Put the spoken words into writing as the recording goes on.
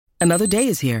Another day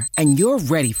is here, and you're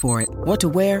ready for it. What to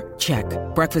wear? Check.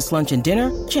 Breakfast, lunch, and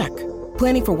dinner? Check.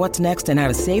 Planning for what's next and how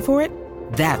to save for it?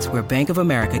 That's where Bank of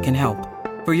America can help.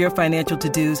 For your financial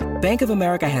to-dos, Bank of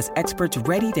America has experts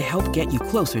ready to help get you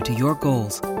closer to your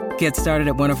goals. Get started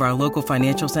at one of our local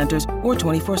financial centers or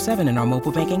 24/7 in our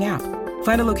mobile banking app.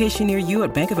 Find a location near you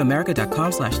at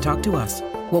bankofamerica.com/talktous.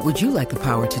 What would you like the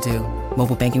power to do?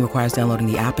 Mobile banking requires downloading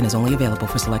the app and is only available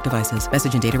for select devices.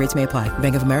 Message and data rates may apply.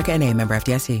 Bank of America N.A., member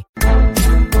FDIC.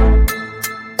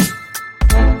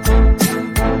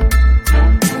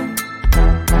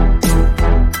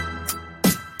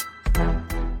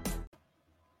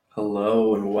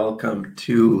 Hello and welcome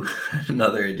to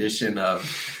another edition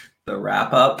of the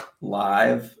Wrap-Up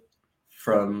live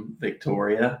from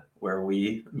Victoria, where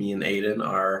me and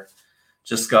Aiden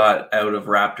just got out of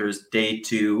Raptors day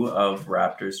 2 of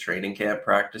Raptors training camp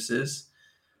practices,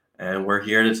 and we're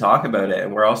here to talk about it.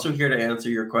 And we're also here to answer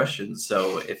your questions.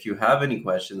 So if you have any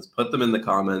questions, put them in the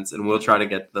comments, and we'll try to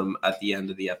get them at the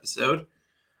end of the episode.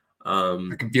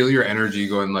 I can feel your energy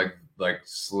going like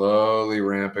slowly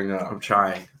ramping up. I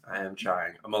am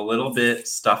trying. I'm a little bit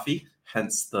stuffy,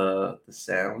 hence the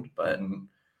sound, but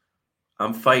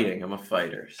I'm fighting. I'm a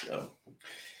fighter, so.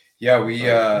 Yeah, we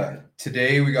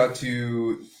today we got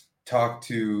to talk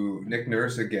to Nick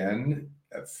Nurse again,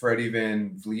 Freddie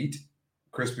Van Vliet,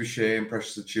 Chris Boucher, and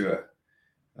Precious Achiuwa.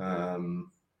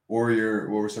 What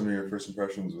were some of your first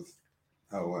impressions with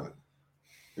how it went?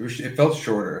 It felt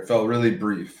shorter. It felt really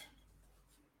brief.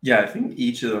 Yeah, I think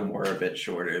each of them were a bit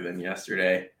shorter than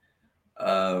yesterday.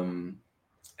 And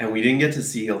we didn't get to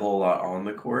see a whole lot on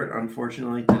the court,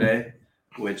 unfortunately, today,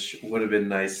 which would have been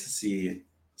nice to see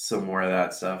some more of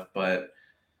that stuff. But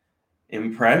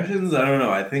impressions, I don't know.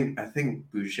 I think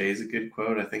Boucher is a good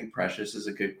quote. I think Precious is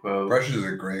a good quote. Precious is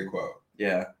a great quote.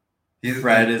 Yeah.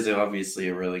 Fred is obviously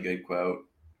a really good quote.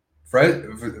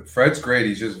 Fred's great.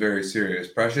 He's just very serious.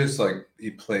 Precious, he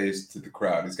plays to the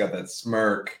crowd. He's got that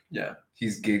smirk. Yeah.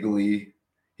 He's giggly.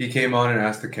 He came on and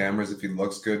asked the cameras if he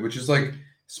looks good, which is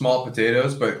small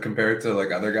potatoes, but compared to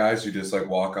other guys who just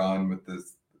walk on with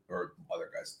this, or other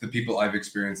guys, the people I've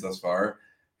experienced thus far,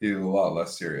 he's a lot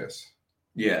less serious.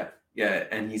 Yeah. Yeah.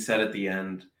 And he said at the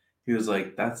end, he was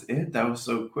like, "That's it. That was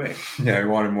so quick." Yeah. He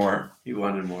wanted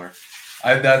more.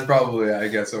 That's probably, I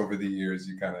guess, over the years,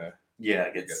 you kind of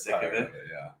get sick of it.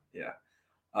 Yeah.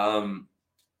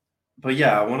 But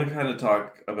yeah, I want to kind of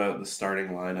talk about the starting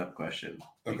lineup question,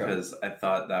 because I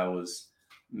thought that was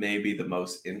maybe the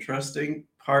most interesting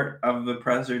part of the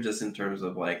presser, just in terms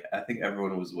of I think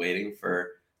everyone was waiting for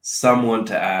someone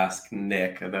to ask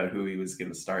Nick about who he was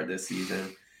going to start this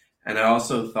season. And I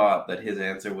also thought that his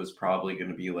answer was probably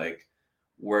going to be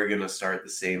we're going to start the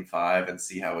same 5 and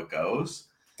see how it goes.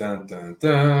 Dun, dun,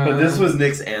 dun. But this was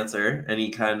Nick's answer, and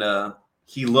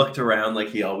he looked around like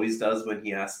he always does when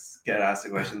he gets asked a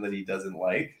question that he doesn't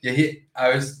like. Yeah,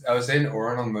 I was saying to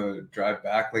Oren on the drive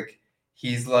back,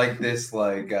 he's this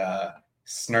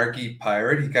snarky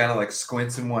pirate. He kind of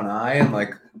squints in one eye and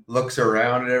looks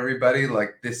around at everybody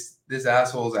this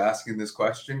asshole's asking this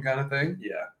question kind of thing.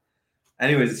 Yeah.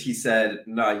 Anyways, he said,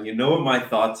 "No, you know what my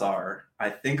thoughts are. I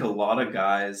think there are a lot of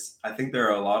guys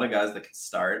that could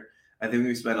start. I think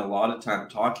we spent a lot of time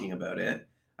talking about it.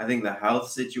 I think the health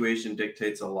situation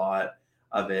dictates a lot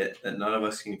of it that none of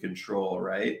us can control,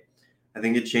 right? I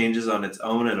think it changes on its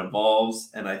own and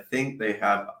evolves, and I think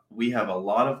we have a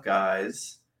lot of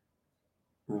guys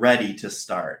ready to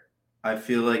start. I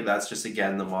feel like that's just,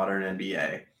 again, the modern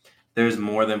NBA. There's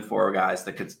more than 5 guys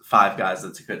that could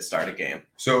start a game."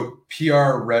 So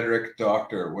PR rhetoric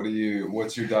doctor,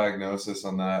 what's your diagnosis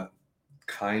on that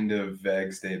kind of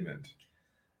vague statement?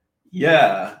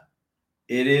 Yeah,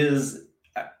 it is.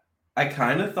 I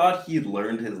kind of thought he'd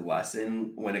learned his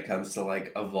lesson when it comes to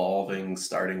evolving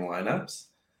starting lineups,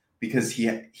 because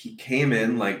he came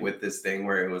in with this thing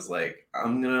where it was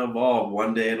I'm gonna evolve.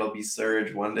 One day it'll be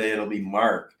Serge, one day it'll be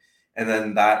Mark, and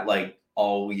then that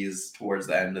always towards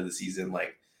the end of the season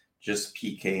just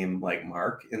became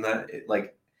Mark in that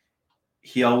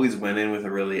he always went in with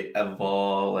a really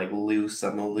loose.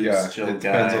 I'm a loose, chill guy. It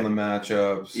depends on the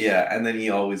matchups. Yeah, and then he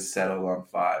always settled on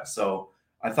 5. So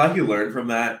I thought he learned from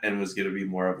that and was going to be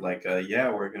more of we're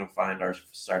going to find our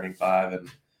starting 5. And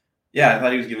yeah, I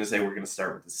thought he was going to say we're going to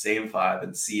start with the same 5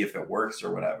 and see if it works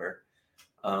or whatever.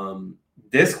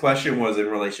 This question was in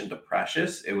relation to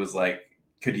Precious. It was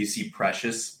could you see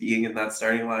Precious being in that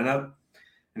starting lineup?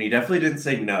 And he definitely didn't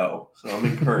say no, so I'm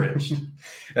encouraged.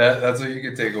 That's what you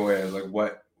could take away, is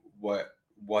what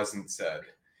wasn't said.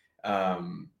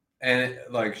 And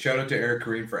shout out to Eric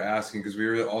Kareem for asking, because we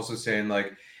were also saying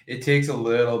it takes a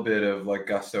little bit of like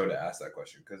gusto to ask that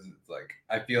question, because it's like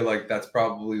I feel like that's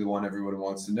probably the one everyone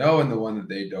wants to know and the one that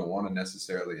they don't want to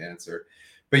necessarily answer.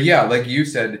 But yeah, like you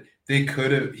said, they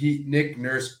could have Nick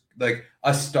Nurse, like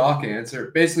a stock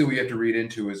answer. Basically, what you have to read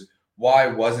into is why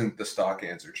wasn't the stock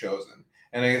answer chosen?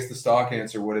 And I guess the stock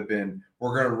answer would have been,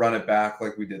 we're going to run it back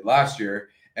like we did last year,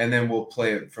 and then we'll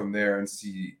play it from there and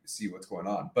see what's going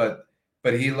on. But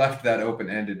he left that open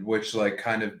ended, which like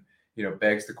kind of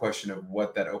begs the question of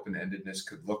what that open endedness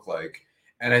could look like.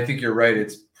 And I think you're right;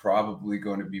 it's probably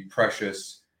going to be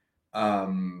Precious,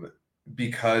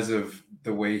 because of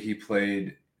the way he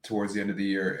played towards the end of the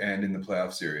year and in the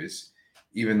playoff series.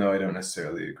 Even though I don't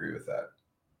necessarily agree with that.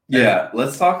 Yeah,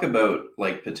 let's talk about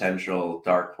like potential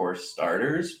dark horse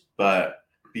starters. But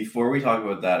before we talk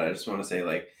about that, I just want to say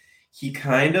like he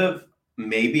kind of,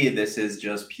 maybe this is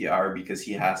just PR because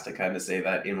he has to kind of say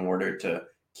that in order to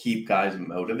keep guys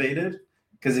motivated.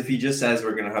 Because if he just says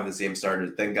we're going to have the same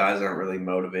starters, then guys aren't really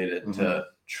motivated to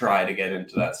try to get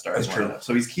into that starting lineup.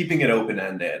 So he's keeping it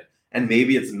open-ended. And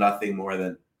maybe it's nothing more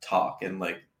than talk and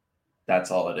like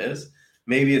that's all it is.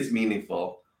 Maybe it's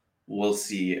meaningful. We'll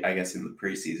see, I guess, in the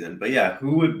preseason. But yeah,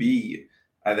 who would be?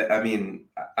 I mean,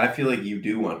 I feel like you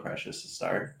do want Precious to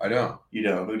start. I don't. You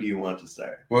don't. Who do you want to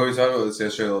start? Well, we talked about this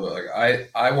yesterday a little bit.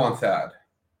 Like, I want Thad.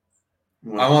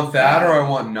 I want Thad, or I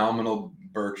want nominal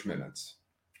Birch minutes.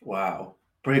 Wow,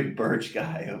 big Birch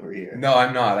guy over here. No,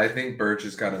 I'm not. I think Birch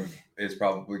is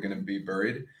probably going to be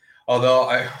buried. Although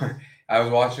I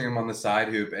was watching him on the side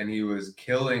hoop, and he was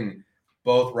killing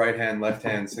both right hand, left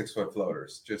hand 6 foot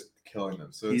floaters, just killing them.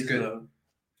 So it's good.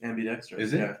 Ambidextrous.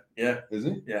 Is it? Yeah. Is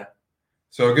he? Yeah.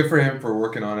 So good for him for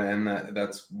working on it, and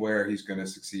that's where he's going to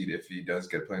succeed if he does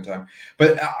get playing time.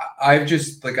 But I've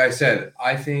just, like I said,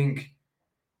 I think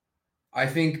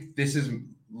this is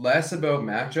less about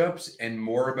matchups and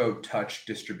more about touch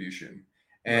distribution.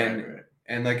 And right.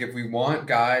 And like if we want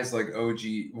guys like OG,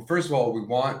 well, first of all, we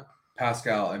want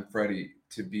Pascal and Freddie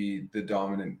to be the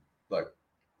dominant like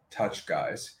touch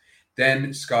guys.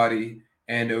 Then Scotty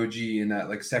and OG in that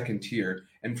like second tier.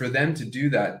 And for them to do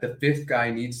that, the fifth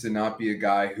guy needs to not be a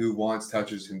guy who wants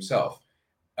touches himself,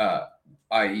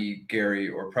 i.e. Gary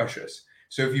or Precious.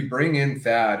 So if you bring in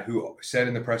Thad, who said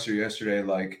in the presser yesterday,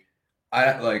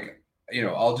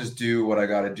 I'll just do what I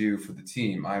got to do for the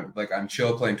team. I'm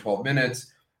chill playing 12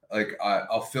 minutes. Like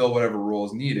I'll fill whatever role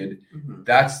is needed. Mm-hmm.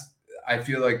 I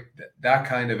feel like that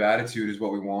kind of attitude is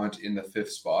what we want in the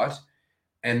fifth spot.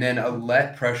 And then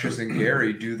let Precious and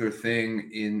Gary do their thing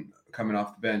in coming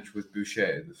off the bench with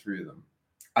Boucher, the three of them.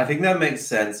 I think that makes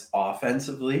sense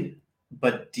offensively,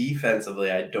 but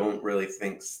defensively, I don't really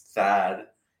think Thad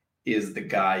is the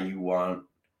guy you want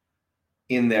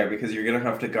in there because you're going to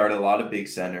have to guard a lot of big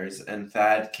centers, and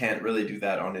Thad can't really do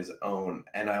that on his own.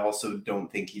 And I also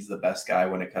don't think he's the best guy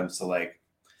when it comes to like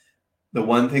the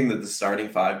one thing that the starting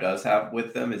five does have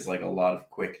with them is like a lot of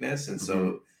quickness. And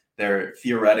so they're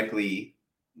theoretically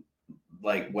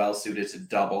like well suited to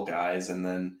double guys and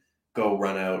then go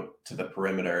run out to the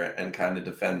perimeter and kind of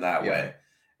defend that way.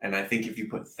 And I think if you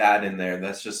put Thad in there,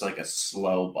 that's just like a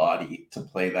slow body to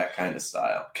play that kind of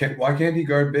style. Why can't he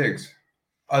guard bigs?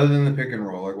 Other than the pick and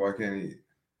roll, like why can't he?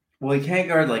 Well, he can't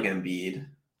guard like Embiid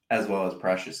as well as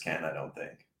Precious can, I don't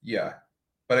think. Yeah.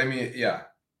 But I mean, yeah.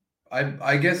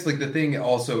 I guess like the thing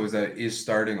also is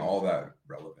starting all that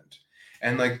relevant.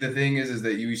 And like the thing is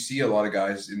that you see a lot of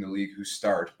guys in the league who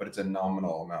start, but it's a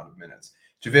nominal amount of minutes.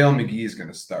 JaVale McGee is going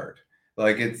to start.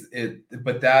 Like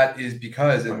but that is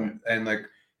because, and like,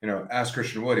 you know, ask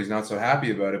Christian Wood, he's not so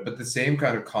happy about it, but the same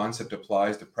kind of concept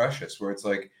applies to Precious, where it's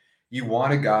like, you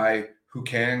want a guy who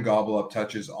can gobble up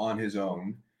touches on his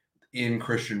own in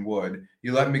Christian Wood.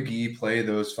 You let McGee play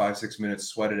those 5-6 minutes,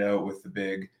 sweat it out with the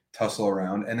big tussle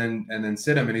around, and then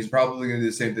sit him, and he's probably going to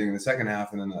do the same thing in the second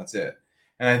half, and then that's it.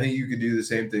 And I think you could do the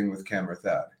same thing with Cam or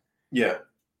Thad. Yeah.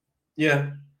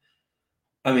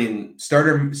 I mean,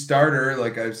 starter.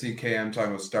 Like I've seen KM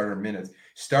talking about starter minutes.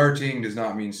 Starting does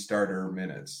not mean starter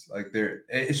minutes. Like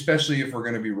especially if we're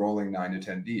going to be rolling 9 to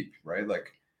 10 deep, right?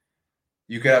 Like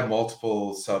you could have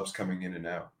multiple subs coming in and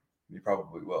out. You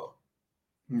probably will.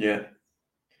 Yeah.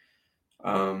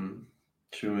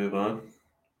 Should we move on?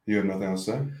 You have nothing else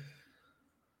to say?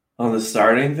 On the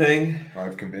starting thing?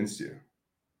 I've convinced you.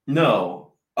 No.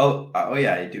 Oh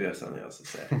yeah, I do have something else to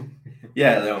say.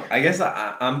 Yeah, no, I guess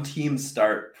I'm team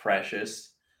start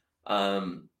Precious.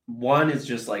 One is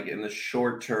just like in the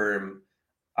short term,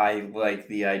 I like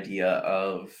the idea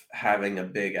of having a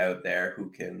big out there who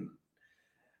can.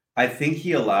 I think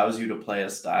he allows you to play a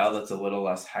style that's a little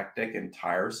less hectic and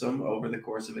tiresome over the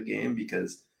course of a game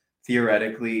because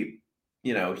theoretically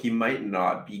you know, he might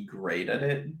not be great at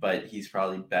it, but he's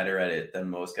probably better at it than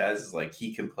most guys. Is like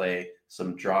he can play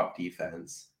some drop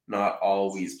defense, not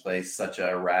always play such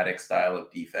a erratic style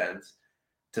of defense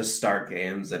to start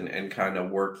games and kind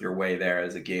of work your way there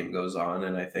as a game goes on.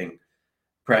 And I think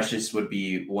Precious would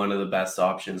be one of the best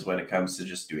options when it comes to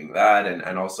just doing that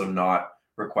and also not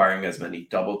requiring as many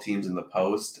double teams in the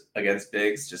post against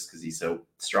bigs just because he's so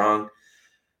strong.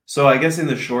 So I guess in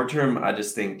the short term, I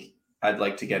just think I'd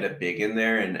like to get a big in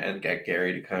there and get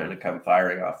Gary to kind of come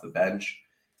firing off the bench.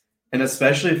 And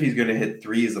especially if he's going to hit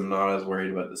threes, I'm not as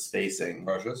worried about the spacing.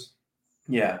 Precious?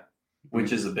 Yeah,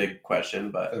 which is a big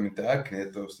question, but I mean, Dad can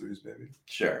hit those threes, baby.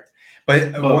 Sure.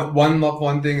 But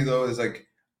one thing, though, is like,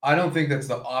 I don't think that's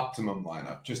the optimum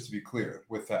lineup, just to be clear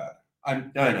with that.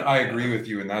 I agree with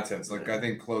you in that sense. Like, I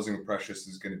think closing Precious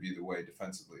is going to be the way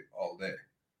defensively all day.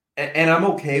 And I'm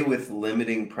okay with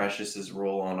limiting Precious's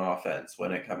role on offense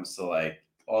when it comes to like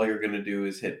all you're going to do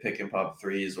is hit pick and pop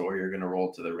threes or you're going to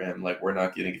roll to the rim. Like we're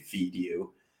not going to feed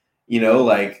you, you know,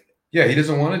 like. Yeah, he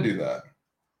doesn't want to do that.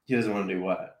 He doesn't want to do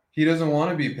what? He doesn't want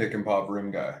to be pick and pop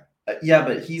rim guy. Yeah,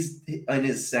 but he's in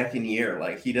his second year.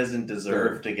 Like he doesn't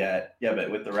deserve to get, but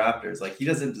with the Raptors, like he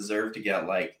doesn't deserve to get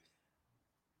like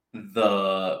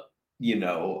the, you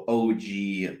know,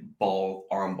 OG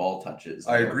ball touches.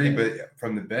 I agree, but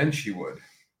from the bench he would,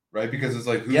 right? Because it's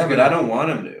like, but I don't want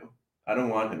him to. I don't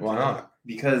want him. Why not?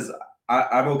 Because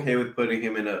I'm okay with putting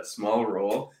him in a small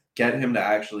role, get him to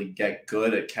actually get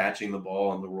good at catching the ball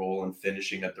on the roll and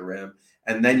finishing at the rim.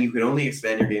 And then you can only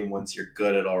expand your game once you're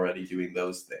good at already doing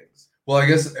those things. Well, I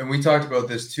guess, and we talked about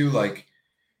this too, like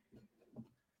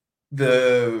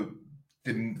the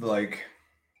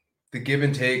give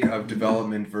and take of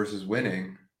development versus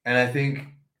winning. And I think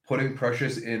putting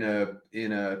Precious in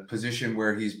a position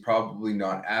where he's probably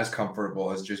not as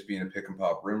comfortable as just being a pick and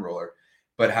pop rim roller,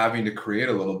 but having to create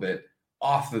a little bit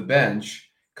off the bench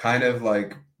kind of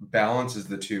like balances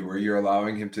the two, where you're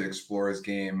allowing him to explore his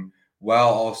game while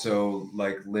also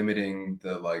like limiting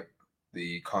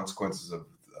the consequences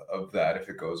of that if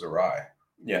it goes awry.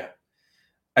 Yeah.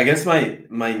 I guess my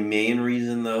main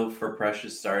reason though for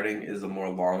Precious starting is a more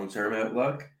long-term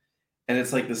outlook. And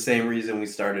it's like the same reason we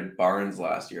started Barnes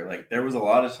last year. Like there was a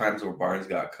lot of times where Barnes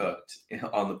got cooked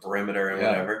on the perimeter and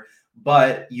whatever.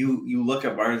 But you look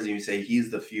at Barnes and you say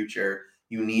he's the future.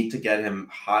 You need to get him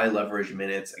high leverage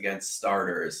minutes against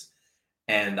starters.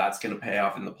 And that's going to pay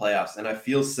off in the playoffs. And I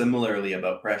feel similarly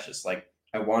about Precious. Like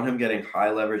I want him getting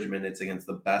high leverage minutes against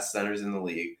the best centers in the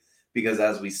league. Because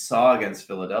as we saw against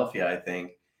Philadelphia, I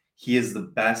think he is the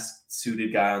best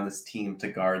suited guy on this team to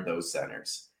guard those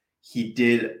centers. He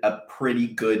did a pretty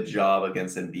good job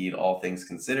against Embiid, all things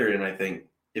considered. And I think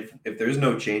if there's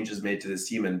no changes made to this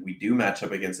team and we do match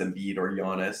up against Embiid or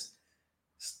Giannis,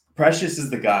 Precious is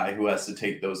the guy who has to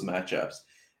take those matchups.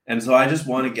 And so I just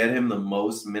want to get him the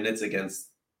most minutes against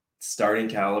starting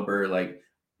caliber, like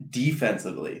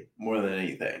defensively more than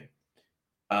anything.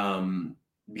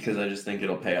 Because I just think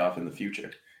it'll pay off in the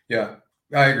future. Yeah,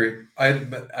 I agree.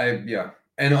 Yeah.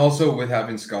 And also with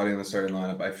having Scotty in the starting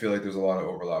lineup, I feel like there's a lot of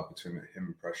overlap between him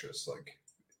and Precious.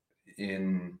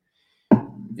 Anyway,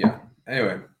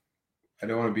 I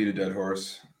don't want to beat a dead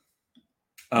horse.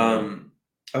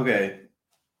 Okay.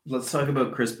 Let's talk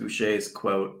about Chris Boucher's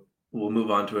quote. We'll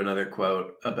move on to another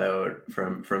quote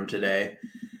from today.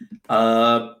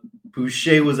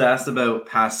 Boucher was asked about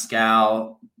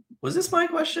Pascal. Was this my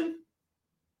question?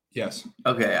 Yes.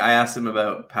 Okay, I asked him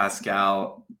about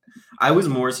Pascal. I was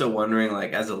more so wondering,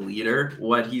 like, as a leader,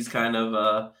 what he's kind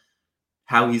of,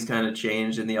 how he's kind of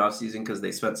changed in the offseason, because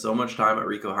they spent so much time at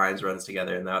Rico Hines runs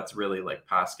together, and that's really like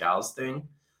Pascal's thing.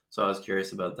 So I was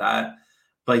curious about that.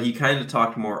 But he kind of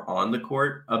talked more on the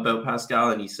court about Pascal,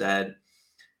 and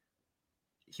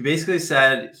he basically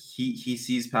said he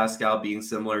sees Pascal being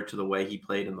similar to the way he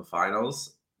played in the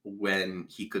finals when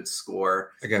he could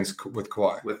score with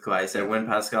Kawhi. He said, when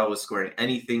Pascal was scoring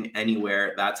anything,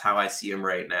 anywhere, that's how I see him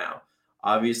right now.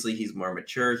 Obviously, he's more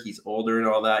mature. He's older and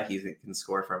all that. He can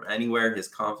score from anywhere. His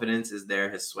confidence is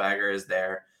there. His swagger is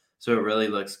there. So it really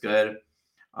looks good.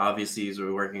 Obviously, he's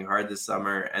working hard this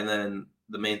summer. And then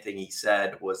the main thing he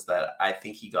said was that I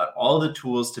think he got all the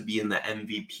tools to be in the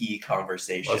MVP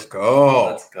conversation. Let's go.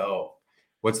 Let's go.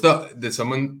 What's did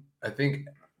someone, I think,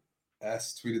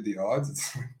 tweeted the odds?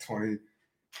 It's like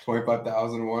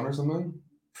 25,001 or something?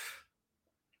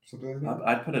 Something like that?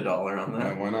 I'd put $1 on that.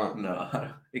 Yeah, why not?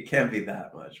 No, it can't be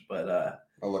that much, but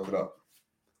I'll look it up.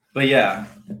 But yeah,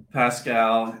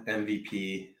 Pascal,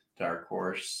 MVP, dark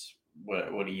horse.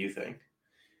 What do you think?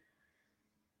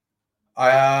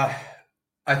 I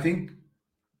think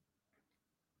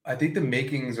the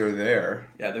makings are there.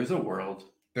 Yeah, there's a world.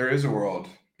 There is a world,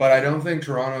 but I don't think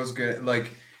Toronto's good.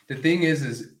 Like the thing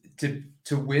is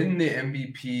to win the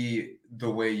MVP the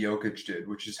way Jokic did,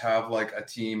 which is have like a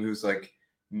team who's like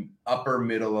upper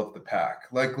middle of the pack.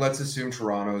 Like let's assume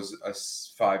Toronto's a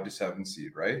 5 to 7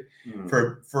 seed, right?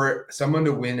 Mm. For someone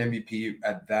to win MVP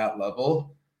at that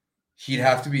level, he'd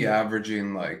have to be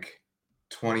averaging like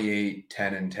 28,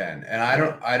 10, and 10. And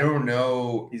I don't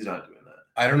know. He's not doing that.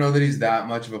 I don't know that he's that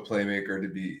much of a playmaker to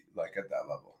be like at that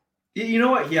level. You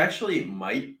know what? He actually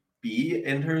might be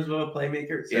in terms of a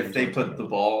playmaker if they put the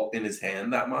ball in his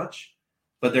hand that much,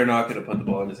 but they're not going to put the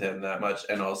ball in his hand that much.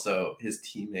 And also his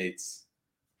teammates,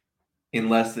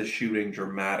 unless the shooting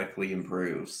dramatically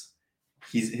improves,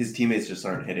 his teammates just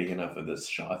aren't hitting enough of the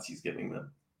shots he's giving them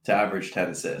to average 10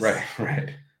 assists.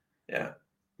 Right. Yeah.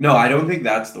 No, I don't think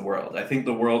that's the world. I think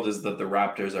the world is that the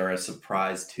Raptors are a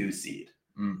surprise 2 seed.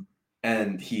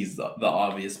 And he's the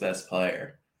obvious best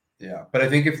player. Yeah, but I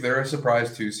think if they're a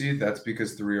surprise 2 seed, that's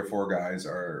because 3 or 4 guys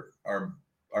are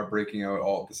breaking out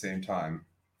all at the same time.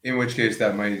 In which case,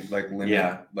 that might like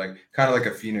limit, like kind of like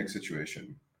a Phoenix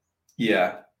situation.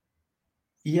 Yeah,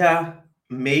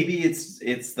 maybe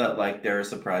it's that like they're a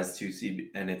surprise 2 seed,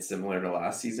 and it's similar to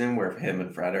last season where him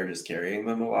and Fred are just carrying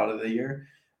them a lot of the year.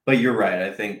 But you're right.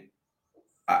 I think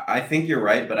you're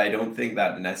right, but I don't think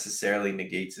that necessarily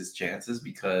negates his chances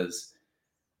because,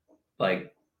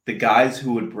 like, the guys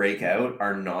who would break out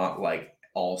are not like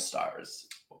all-stars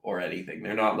or anything.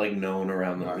 They're not like known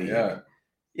around the league.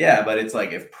 Yeah, but it's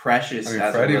like if Precious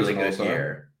has Freddie a really good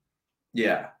year.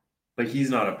 Yeah, but he's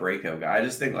not a breakout guy. I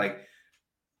just think like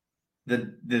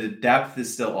the depth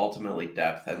is still ultimately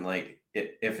depth, and like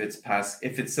if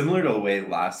it's similar to the way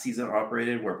last season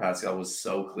operated, where Pascal was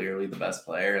so clearly the best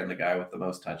player and the guy with the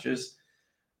most touches,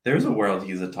 there's a world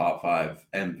he's a top 5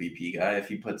 MVP guy if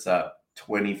he puts up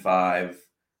 25,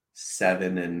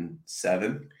 7, and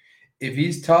 7. If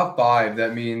he's top 5,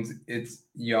 that means it's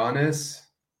Giannis,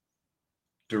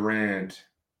 Durant,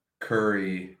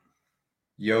 Curry,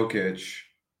 Jokic,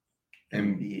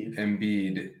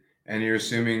 Embiid, and you're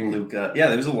assuming Luka. Yeah,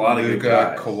 there's a lot of good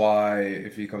guys. Kawhi,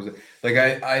 if he comes in. Like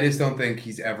I just don't think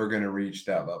he's ever going to reach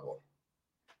that level.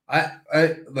 I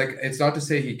like, it's not to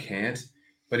say he can't,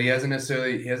 but he hasn't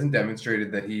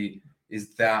demonstrated that he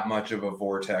is that much of a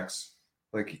vortex.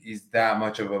 Like he's that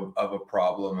much of a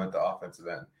problem at the offensive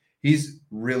end. He's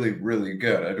really, really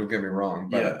good. Don't get me wrong,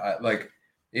 but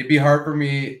it'd be hard for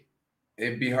me.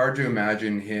 It'd be hard to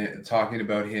imagine him talking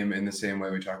about him in the same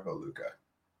way we talk about Luka.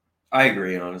 I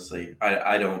agree, honestly.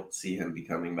 I don't see him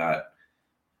becoming that.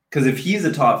 Because if he's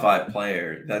a top 5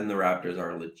 player, then the Raptors are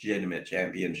a legitimate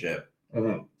championship.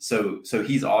 Mm-hmm. So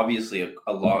he's obviously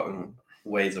a long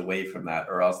ways away from that,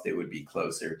 or else they would be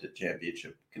closer to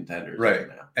championship contenders right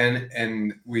now.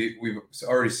 And we've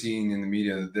already seen in the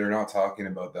media that they're not talking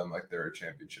about them like they're a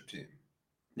championship team.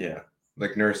 Yeah.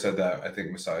 Like Nurse said that. I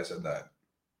think Masai said that.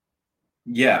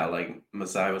 Yeah, like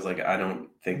Masai was like, I don't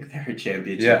think they're a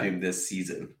championship team this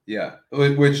season. Yeah,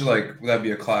 which like that'd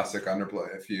be a classic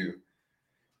underplay if you,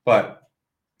 but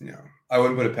I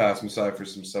wouldn't put it past Masai for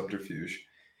some subterfuge.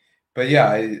 But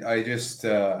yeah, I just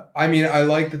I mean I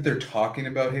like that they're talking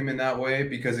about him in that way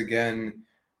because again,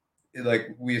 like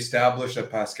we established that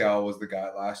Pascal was the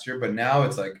guy last year, but now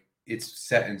it's like it's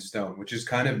set in stone, which is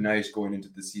kind of nice going into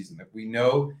the season. Like we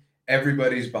know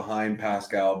everybody's behind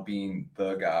Pascal being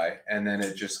the guy, and then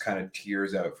it just kind of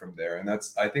tears out from there. And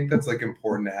I think that's like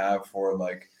important to have for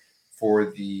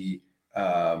the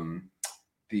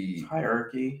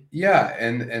hierarchy. Yeah,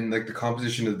 and like the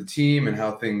composition of the team and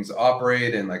how things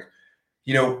operate, and like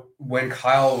when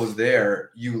Kyle was there,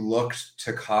 you looked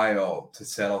to Kyle to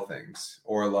settle things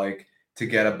or like to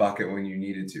get a bucket when you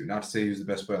needed to. Not to say he was the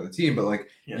best player on the team, but like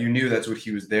you knew that's what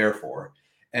he was there for.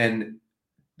 And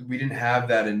we didn't have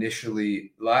that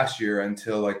initially last year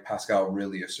until like Pascal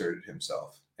really asserted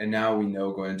himself. And now we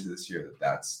know going into this year that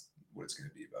that's what it's going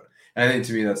to be about. And I think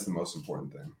to me, that's the most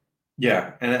important thing.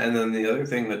 Yeah. And then the other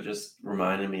thing that just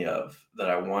reminded me of that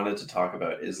I wanted to talk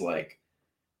about is like,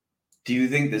 do you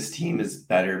think this team is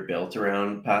better built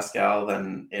around Pascal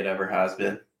than it ever has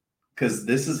been? Because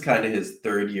this is kind of his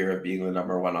 3rd year of being the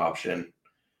number 1 option.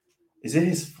 Is it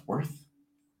his 4th?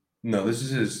 No, this is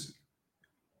his.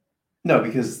 No,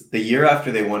 because the year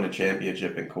after they won a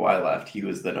championship and Kawhi left, he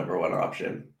was the number 1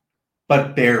 option.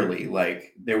 But barely.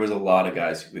 Like, there was a lot of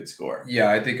guys who could score.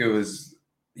 Yeah, I think it was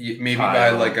maybe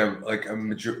Kyle.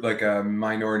 By a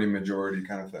minority majority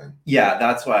kind of thing. Yeah,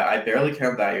 that's why I barely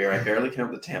count that year. I barely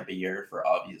count the Tampa year for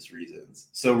obvious reasons.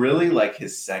 So really, like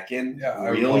his second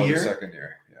real year. Second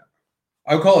year, yeah.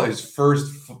 I would call it his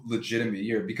first legitimate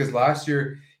year because last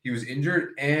year he was injured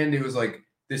and it was like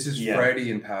this is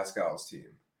Freddie and Pascal's team.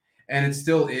 And it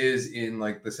still is in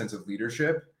like the sense of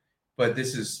leadership, but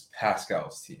this is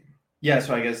Pascal's team. Yeah,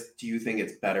 so I guess, do you think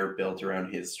it's better built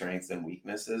around his strengths and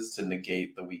weaknesses to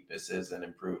negate the weaknesses and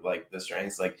improve like the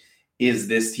strengths? Like, is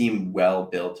this team well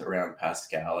built around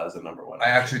Pascal as a number one? I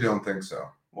actually don't think so.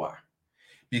 Why?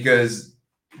 Because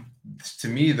to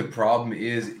me, the problem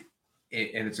is,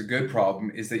 and it's a good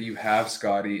problem, is that you have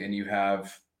Scotty and you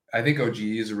have, I think OG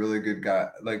is a really good guy.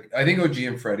 Like, I think OG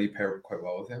and Freddie pair quite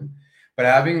well with him. But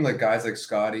having like guys like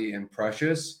Scotty and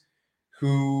Precious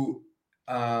who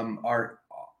are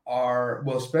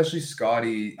well, especially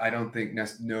Scotty, I don't think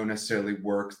necessarily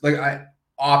works. Like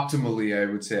optimally,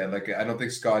 I would say, like, I don't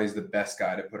think Scotty's the best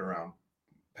guy to put around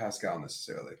Pascal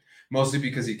necessarily, mostly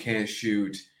because he can't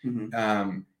shoot.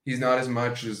 Mm-hmm. He's not as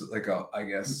much as like I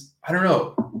guess, I don't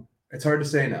know. It's hard to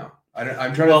say now.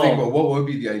 I'm trying to think about what would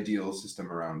be the ideal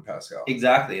system around Pascal.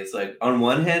 Exactly. It's like, on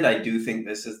one hand, I do think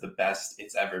this is the best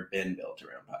it's ever been built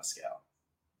around Pascal,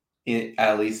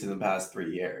 at least in the past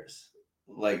 3 years.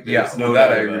 Like, there's no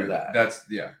doubt about that. That's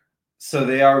So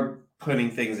they are putting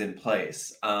things in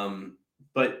place.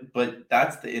 But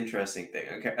that's the interesting thing.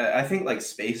 Okay, I think like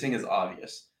spacing is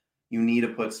obvious. You need to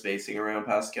put spacing around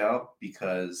Pascal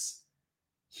because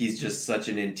he's just such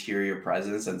an interior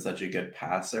presence and such a good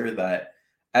passer that,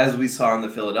 as we saw in the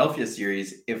Philadelphia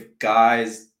series, if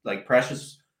guys like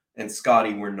Precious and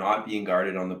Scotty were not being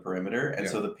guarded on the perimeter, and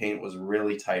so the paint was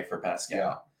really tight for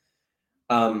Pascal.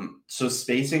 So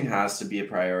spacing has to be a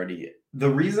priority. The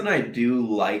reason I do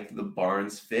like the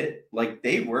Barnes fit, like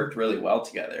they worked really well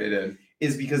together. They did.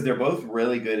 Is because they're both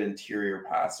really good interior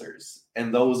passers.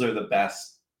 And those are the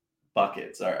best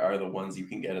buckets, are the ones you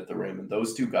can get at the rim. And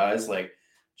those two guys like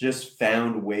just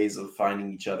found ways of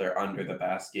finding each other under the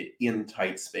basket in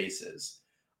tight spaces.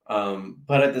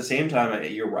 But at the same time,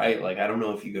 you're right. Like, I don't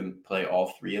know if you can play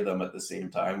all three of them at the same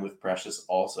time with Precious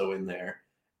also in there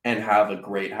and have a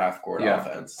great half-court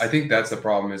offense. I think that's the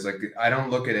problem is, like, I don't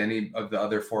look at any of the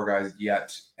other four guys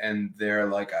yet, and they're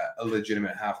like a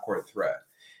legitimate half-court threat.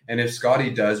 And if Scotty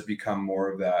does become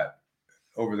more of that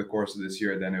over the course of this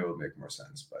year, then it will make more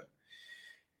sense. But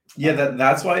yeah,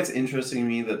 that's why it's interesting to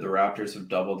me that the Raptors have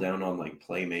doubled down on like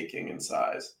playmaking and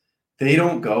size. They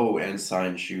don't go and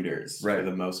sign shooters for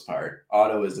the most part.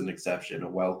 Otto is an exception, a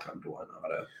welcomed one.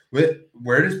 Otto.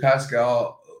 Where does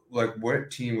Pascal? Like,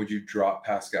 what team would you drop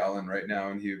Pascal in right now,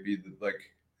 and he would be like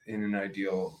in an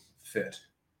ideal fit?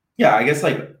 Yeah, I guess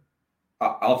like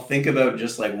I'll think about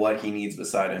just like what he needs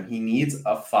beside him. He needs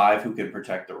a 5 who can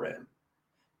protect the rim,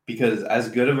 because as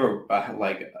good of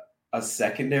a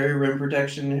secondary rim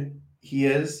protection he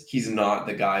is, he's not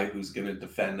the guy who's going to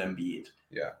defend Embiid.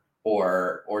 Yeah.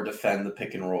 Or defend the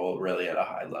pick and roll really at a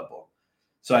high level.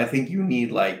 So I think you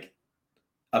need like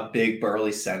a big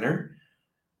burly center.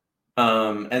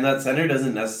 And that center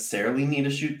doesn't necessarily need to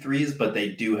shoot threes, but they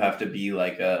do have to be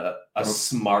like a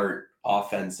smart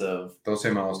offensive. Don't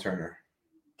say Miles Turner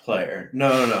player.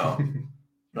 No.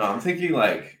 No, I'm thinking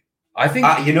like, I think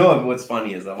you know what's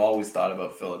funny is I've always thought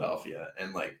about Philadelphia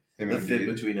and like the fit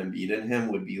Embiid. between Embiid and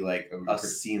him would be like a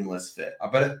seamless fit.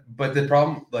 But the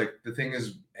problem, like the thing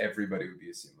is, everybody would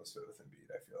be a seamless fit with Embiid,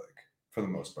 I feel like, for the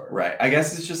most part. Right. I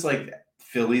guess it's just like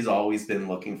Philly's always been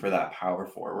looking for that power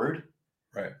forward.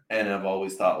 Right. And I've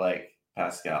always thought like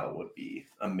Pascal would be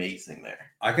amazing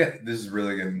there. This is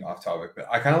really getting off topic, but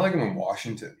I kind of like him in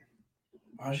Washington.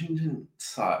 Washington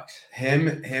sucks. Him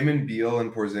and Beal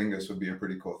and Porzingis would be a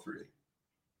pretty cool 3.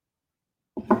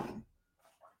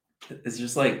 It's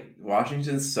just like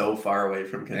Washington's so far away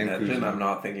from contention. I'm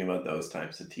not thinking about those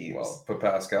types of teams. Well, put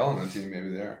Pascal on the team, maybe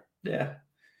there. Yeah.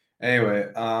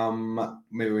 Anyway,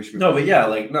 maybe we should. No, but yeah,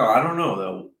 like no, I don't know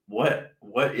though.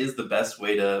 What is the best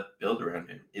way to build around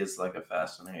him is like a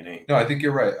fascinating. No, I think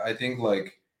you're right. I think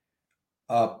like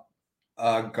a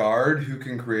guard who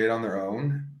can create on their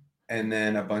own, and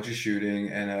then a bunch of shooting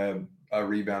and a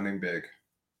rebounding big.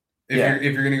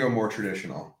 If you're gonna go more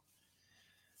traditional.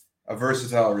 A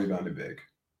versatile rebounding big.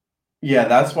 Yeah,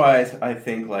 that's why I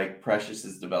think like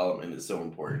Precious's development is so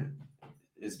important,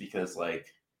 is because like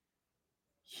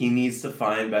he needs to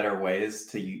find better ways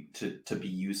to be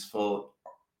useful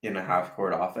in a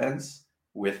half-court offense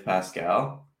with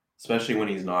Pascal, especially when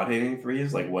he's not hitting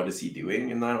threes. Like, what is he doing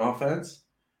in that offense?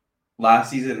 Last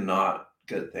season, not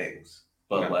good things,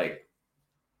 but like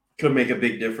could make a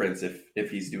big difference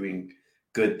if he's doing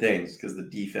good things, because the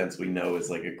defense we know is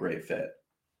like a great fit.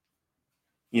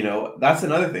 You know, that's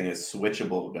another thing, a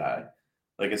switchable guy,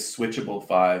 like a switchable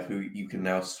 5 who you can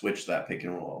now switch that pick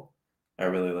and roll. I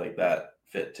really like that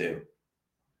fit too.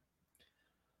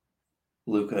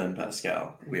 Luka and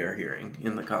Pascal, we are hearing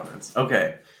in the comments.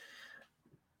 Okay.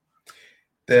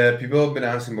 The people have been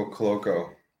asking about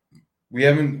Koloko. We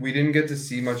didn't get to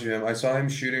see much of him. I saw him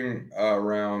shooting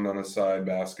around on a side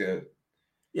basket.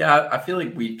 Yeah, I feel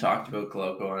like we talked about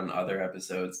Koloko on other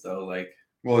episodes, though. Like,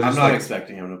 Well, I'm not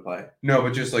expecting him to play. No,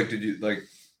 but just like, did you like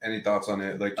any thoughts on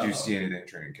it? Like, do you Uh-oh. see anything in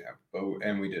training camp?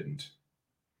 And we didn't.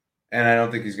 And I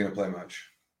don't think he's going to play much.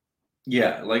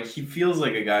 Yeah, like he feels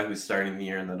like a guy who's starting the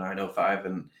year in the 905,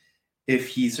 and if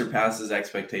he surpasses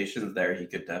expectations there, he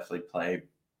could definitely play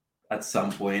at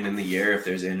some point in the year if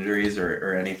there's injuries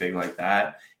or anything like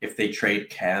that. If they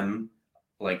trade Kem,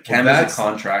 like Kem is a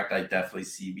contract I definitely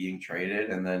see being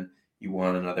traded, and then you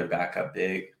want another backup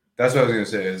big. That's what I was going to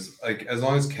say is, like, as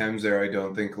long as Kem's there, I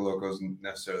don't think Koloko's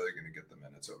necessarily going to get the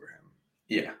minutes over him.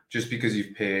 Yeah. Just because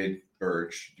you've paid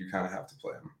Birch, you kind of have to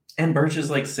play him. And Birch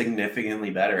is like significantly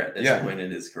better at this point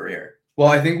in his career. Well,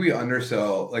 I think we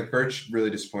undersell, like, Birch really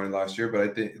disappointed last year, but I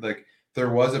think, like, there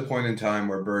was a point in time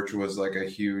where Birch was like a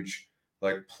huge,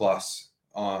 like, plus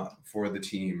for the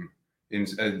team in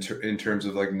terms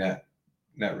of like net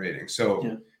rating.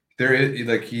 So there is,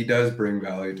 like, he does bring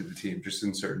value to the team just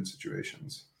in certain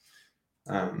situations.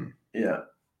 Do you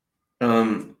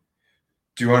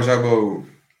want to talk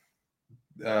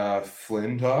about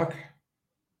Flynn talk?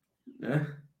 Yeah.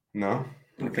 No?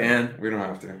 We can. We don't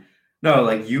have to. No,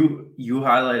 like you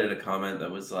highlighted a comment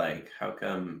that was like, how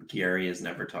come Gary is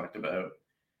never talked about?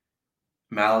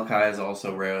 Malachi is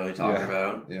also rarely talked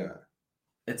about. Yeah.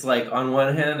 It's like, on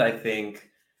one hand, I think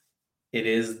it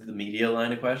is the media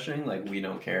line of questioning. Like, we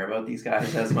don't care about these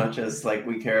guys as much as like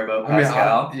we care about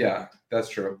Pascal. Yeah, that's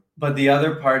true. But the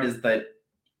other part is that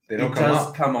they don't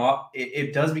come off.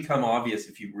 It does become obvious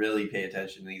if you really pay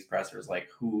attention to these pressers, like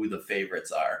who the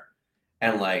favorites are,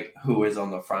 and like who is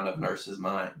on the front of Nurse's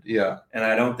mind. Yeah, and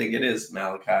I don't think it is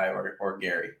Malachi or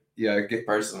Gary. Yeah,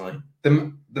 personally,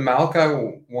 the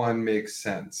Malachi one makes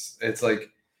sense. It's like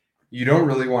you don't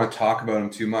really want to talk about him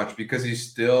too much because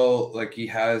he's still, like, he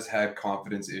has had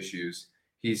confidence issues.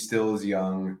 He still is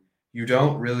young. You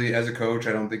don't really, as a coach,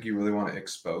 I don't think you really want to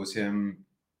expose him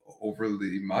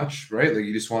overly much, right? Like,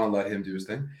 you just want to let him do his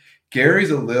thing.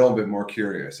 Gary's a little bit more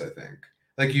curious, I think.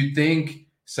 Like, you'd think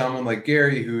someone like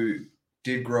Gary, who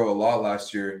did grow a lot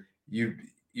last year, you'd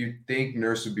think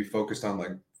Nurse would be focused on,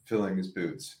 like, filling his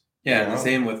boots. Yeah, and the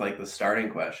same with, like, the starting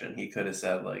question. He could have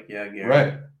said, like, yeah, Gary.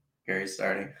 Right. Gary's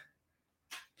starting.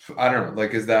 I don't know.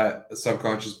 Like, is that a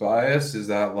subconscious bias? Is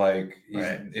that like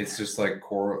it's just like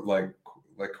core like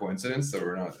coincidence that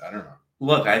we're not? I don't know.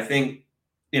 Look, I think,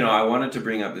 I wanted to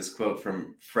bring up this quote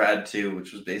from Fred too,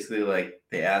 which was basically like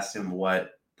they asked him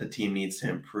what the team needs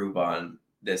to improve on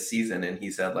this season, and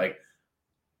he said, like,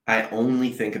 I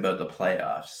only think about the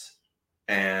playoffs.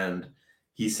 And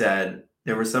he said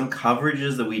there were some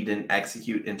coverages that we didn't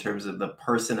execute in terms of the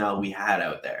personnel we had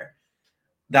out there.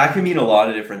 That can mean a lot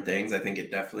of different things. I think it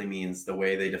definitely means the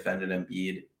way they defended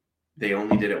Embiid. They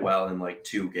only did it well in like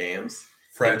 2 games.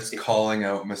 Fred's calling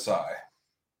out Masai.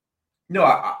 No,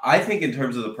 I think in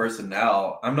terms of the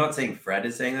personnel, I'm not saying Fred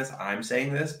is saying this. I'm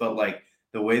saying this, but like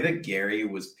the way that Gary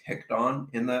was picked on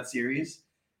in that series,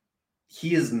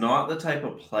 he is not the type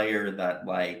of player that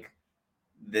like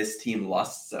this team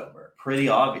lusts over. Pretty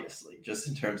obviously, just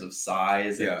in terms of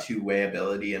size and two-way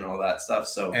ability and all that stuff.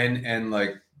 So and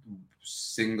like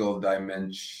single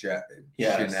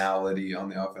dimensionality on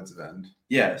the offensive end.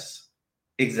 Yes,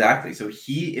 exactly. So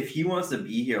if he wants to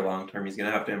be here long term, he's going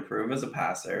to have to improve as a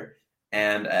passer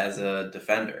and as a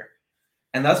defender.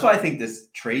 And that's why I think this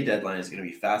trade deadline is going to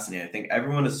be fascinating. I think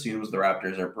everyone assumes the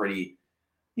Raptors are pretty,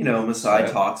 Masai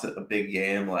talks at a big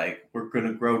game, like, we're going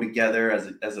to grow together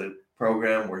as a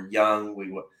program. We're young.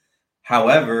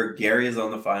 However, Gary is on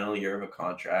the final year of a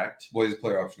contract. Well, he's a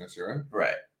player option this year, right?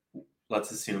 Right.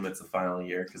 Let's assume it's the final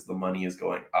year because the money is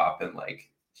going up and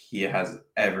like he has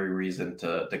every reason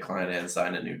to decline it and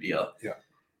sign a new deal. Yeah.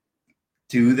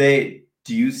 Do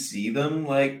you see them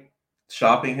like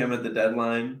shopping him at the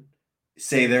deadline?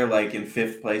 Say they're like in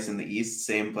 5th place in the East,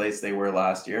 same place they were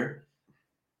last year.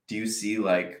 Do you see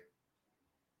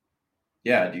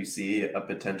a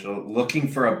potential looking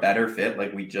for a better fit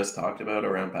like we just talked about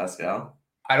around Pascal?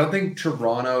 I don't think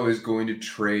Toronto is going to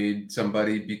trade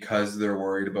somebody because they're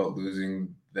worried about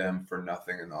losing them for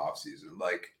nothing in the offseason.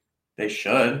 Like, they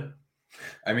should.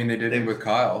 I mean, they did it with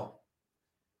Kyle.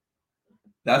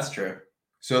 That's true.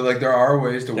 So, like, there are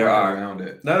ways to work around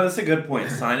it. No, that's a good point.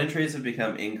 Sign and trades have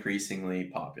become increasingly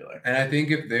popular. And I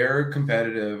think if they're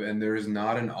competitive and there's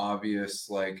not an obvious,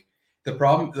 like, the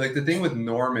problem, like, the thing with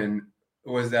Norman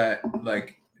was that,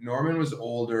 like, Norman was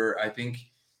older. I think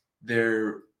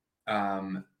there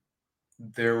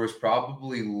was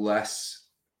probably less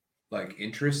like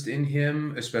interest in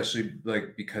him, especially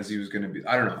like because he was going to be,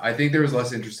 I don't know. I think there was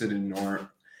less interested in Norm.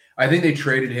 I think they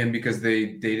traded him because they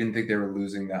didn't think they were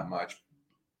losing that much,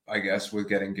 I guess, with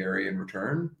getting Gary in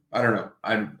return. I don't know.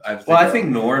 I think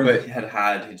Norm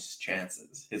had his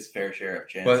chances, his fair share of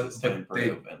chances to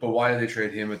improve. But why did they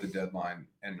trade him at the deadline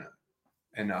and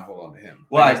not hold on to him?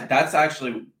 Well, that's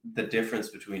actually the difference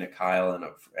between a Kyle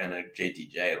and a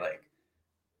JTJ. Like,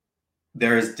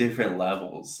 there's different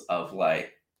levels of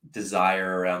like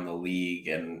desire around the league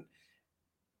and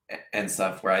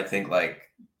stuff where I think like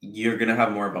you're gonna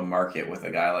have more of a market with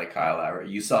a guy like Kyle Lowry.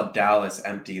 You saw Dallas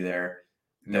empty their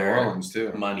New Orleans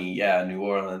too. Money, yeah, New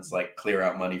Orleans like clear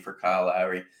out money for Kyle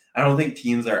Lowry. I don't think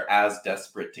teams are as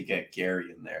desperate to get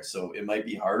Gary in there, so it might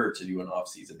be harder to do an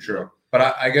offseason. True,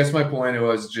 but I guess my point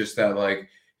was just that like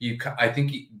I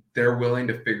think they're willing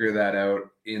to figure that out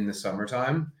in the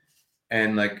summertime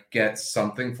and like get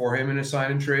something for him in a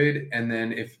sign and trade, and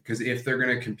then if they're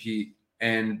going to compete.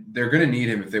 And they're going to need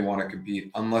him if they want to compete,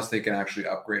 unless they can actually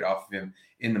upgrade off of him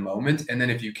in the moment. And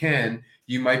then if you can,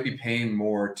 you might be paying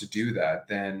more to do that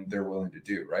than they're willing to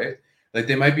do, right? Like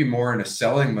they might be more in a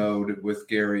selling mode with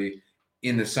Gary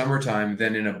in the summertime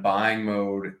than in a buying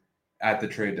mode at the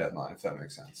trade deadline, if that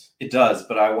makes sense. It does,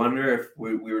 but I wonder if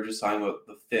we were just talking about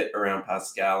the fit around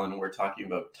Pascal and we're talking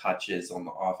about touches on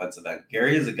the offensive end.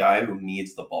 Gary is a guy who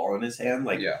needs the ball in his hand.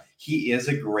 Like he is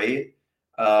a great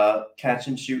catch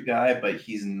and shoot guy, but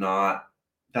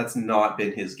that's not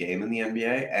been his game in the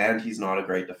NBA, and he's not a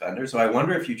great defender. So I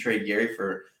wonder if you trade Gary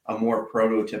for a more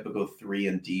prototypical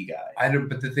 3-and-D guy. I don't,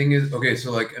 but the thing is, okay,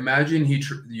 so like imagine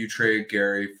you trade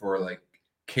Gary for like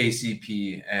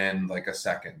KCP and like a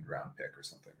second round pick or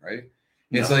something, right?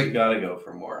 It's like you gotta go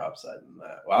for more upside than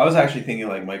that. Well, I was actually thinking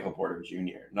like Michael Porter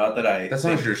Jr. That's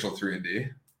not a traditional 3-and-D.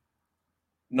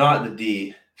 Not the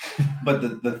D,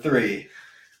 but the 3.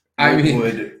 I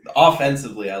mean,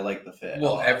 offensively, I like the fit.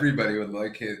 Well, everybody would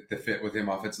like the fit with him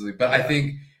offensively, but I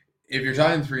think if you're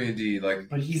talking 3-and-D, like,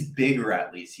 but he's bigger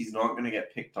at least. He's not going to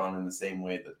get picked on in the same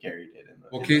way that Gary did.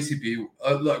 KCP,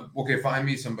 look, okay, find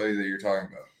me somebody that you're talking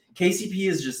about. KCP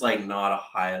is just like not a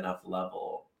high enough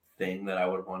level thing that I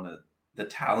would want to. The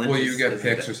talent. Well, you get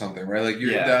picks or something, right? Like,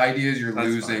 the idea is you're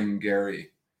losing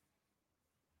Gary.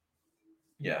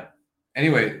 Yeah.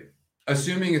 Anyway,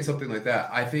 assuming it's something like that,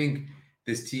 I think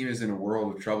this team is in a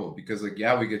world of trouble because, like,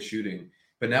 we get shooting,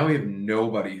 but now we have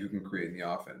nobody who can create in the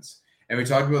offense. And we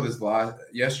talked about this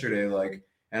yesterday, like,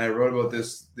 and I wrote about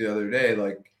this the other day,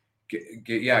 like,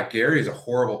 Gary is a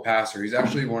horrible passer. He's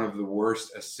actually one of the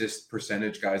worst assist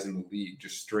percentage guys in the league,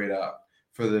 just straight up,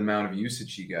 for the amount of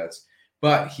usage he gets.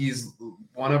 But he's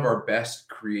one of our best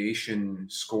creation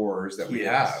scorers that we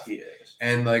have. He is.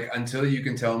 And like, until you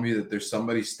can tell me that there's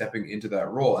somebody stepping into that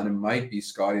role, and it might be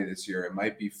Scotty this year, it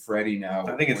might be Freddie now.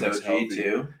 I think it's OG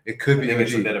too. It could be. I think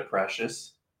it's a bit of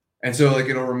Precious. And so, like,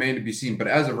 it'll remain to be seen. But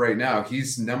as of right now,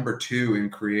 he's number 2 in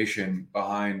creation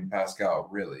behind Pascal.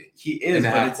 Really, he is.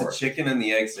 But it's a chicken and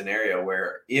the egg scenario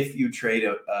where if you trade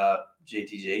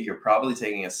JTJ, you're probably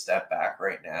taking a step back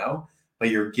right now. But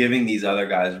you're giving these other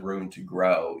guys room to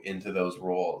grow into those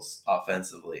roles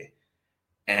offensively.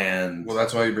 And well,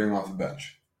 that's why you bring them off the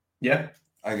bench. Yeah.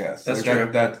 I guess. That's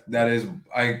true. That is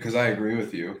because I agree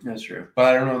with you. That's true. But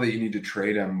I don't know that you need to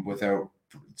trade them without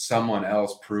someone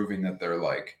else proving that they're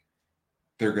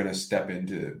going to step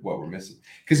into what we're missing.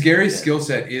 Because Gary's skill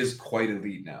set is quite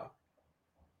elite now.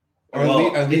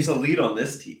 Or at least elite on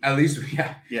this team. At least,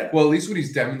 yeah. Well, at least what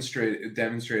he's demonstrated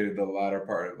the latter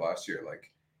part of last year,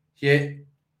 like. He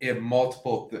had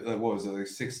multiple, what was it, like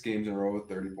 6 games in a row with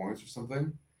 30 points or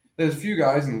something? There's a few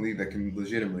guys in the league that can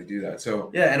legitimately do that.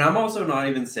 So yeah, and I'm also not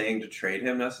even saying to trade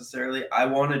him necessarily. I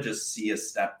want to just see a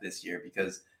step this year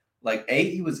because, like,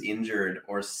 he was injured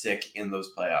or sick in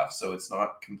those playoffs, so it's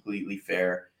not completely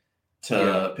fair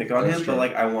to pick on him. True. But,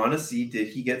 like, I want to see, did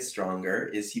he get stronger?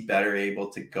 Is he better able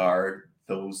to guard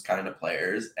those kind of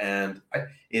players? And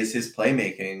is his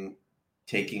playmaking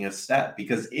taking a step?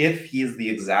 Because if he is the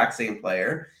exact same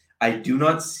player, I do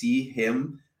not see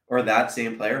him or that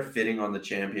same player fitting on the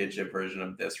championship version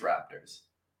of this Raptors.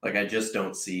 Like, I just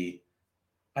don't see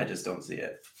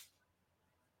it.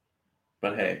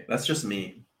 But hey, that's just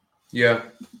me. Yeah.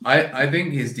 I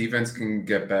think his defense can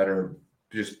get better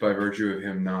just by virtue of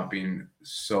him not being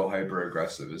so hyper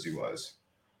aggressive as he was.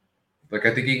 Like,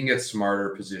 I think he can get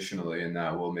smarter positionally, and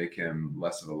that will make him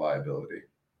less of a liability.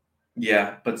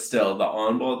 Yeah, but still, the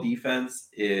on-ball defense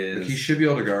is... Like, he should be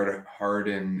able to guard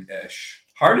Harden-ish.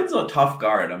 Harden's a tough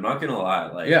guard. I'm not going to lie.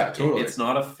 Like, yeah, totally. It's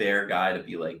not a fair guy to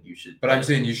be like, you should... But I'm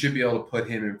saying you should be able to put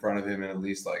him in front of him and at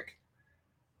least, like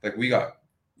we got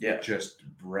just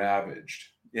ravaged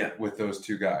with those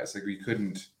two guys. Like, we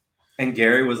couldn't... And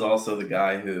Gary was also the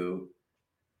guy who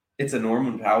it's a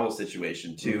Norman Powell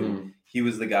situation too. Mm-hmm. He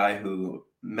was the guy who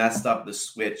messed up the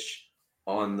switch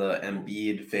on the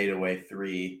Embiid fadeaway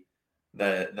three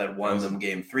that won them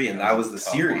game 3, and that was the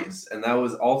series. And that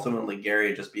was ultimately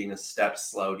Gary just being a step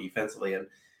slow defensively. And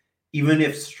even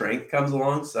if strength comes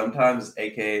along, sometimes,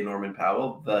 aka Norman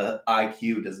Powell, the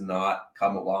IQ does not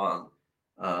come along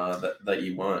that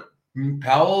you want.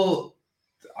 Powell,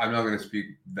 I'm not going to speak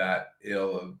that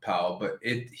ill of Powell, but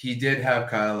he did have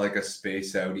kind of like a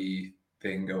space outy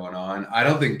thing going on. I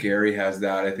don't think Gary has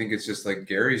that. I think it's just like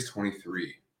Gary's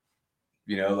 23.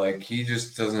 You know, like he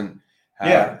just doesn't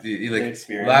have like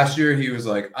experience. Last year he was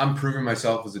like, I'm proving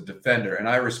myself as a defender, and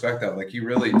I respect that. Like he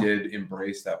really did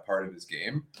embrace that part of his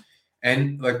game.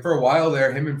 And like for a while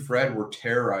there, him and Fred were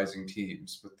terrorizing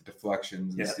teams with the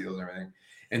deflections and steals and everything.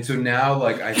 And so now,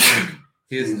 like I think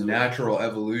his natural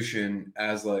evolution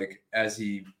as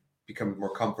he becomes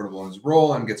more comfortable in his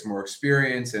role and gets more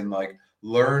experience and like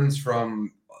learns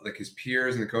from like his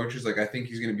peers and the coaches, like I think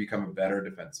he's going to become a better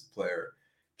defensive player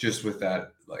just with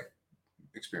that like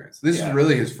experience. This is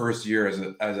really his first year as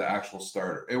an actual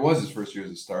starter. It was his first year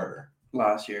as a starter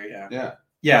last year. Yeah.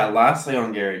 Yeah, lastly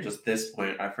on Gary, just this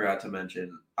point, I forgot to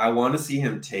mention, I want to see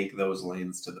him take those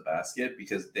lanes to the basket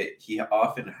because he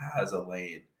often has a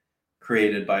lane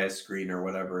created by a screen or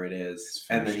whatever it is,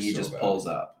 and then he just pulls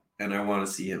up. And I want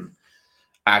to see him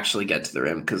actually get to the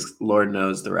rim because Lord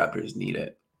knows the Raptors need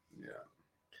it.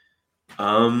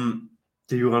 Yeah.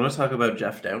 Do you want to talk about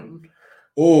Jeff Doughton?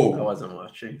 Oh, I wasn't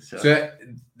watching. So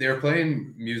they were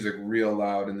playing music real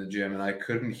loud in the gym, and I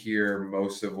couldn't hear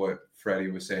most of what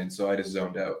Freddie was saying, so I just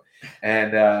zoned out.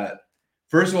 And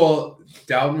first of all,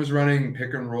 Doughton was running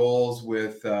pick and rolls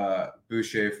with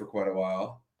Boucher for quite a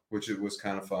while, which it was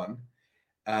kind of fun.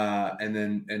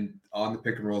 And on the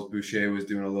pick and rolls, Boucher was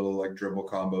doing a little like dribble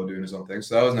combo, doing his own thing.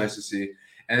 So that was nice to see.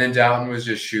 And then Doughton was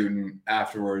just shooting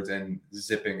afterwards and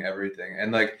zipping everything.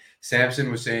 And like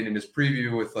Sampson was saying in his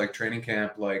preview with like training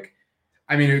camp, like,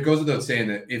 I mean, it goes without saying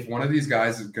that if one of these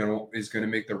guys is gonna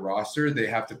make the roster, they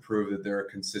have to prove that they're a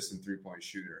consistent 3-point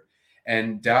shooter.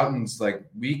 And Doughton's like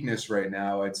weakness right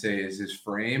now, I'd say, is his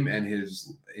frame and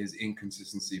his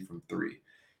inconsistency from 3.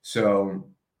 So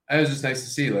it was just nice to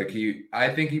see. Like I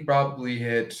think he probably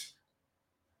hit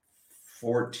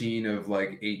 14 of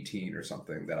like 18 or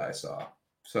something that I saw.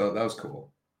 So that was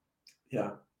cool.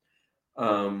 Yeah.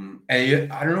 And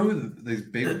I don't know who this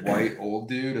big white old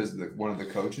dude is one of the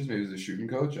coaches. Maybe he's a shooting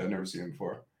coach. I've never seen him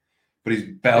before. But he's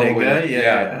bellowing.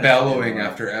 Bellowing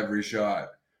after every shot.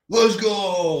 Let's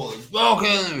go. Let's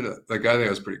fucking. Like, I think it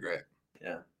was pretty great.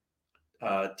 Yeah.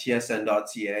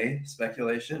 TSN.ca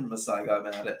speculation. Masai got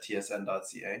mad at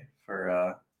TSN.ca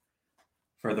for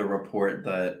the report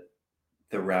that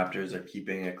the Raptors are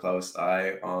keeping a close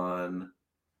eye on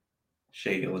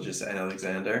Shai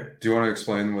Gilgeous-Alexander. Do you want to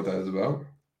explain what that is about?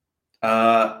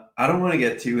 I don't want to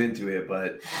get too into it,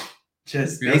 but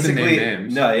just basically,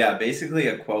 basically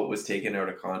a quote was taken out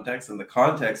of context, and the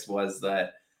context was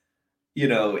that, you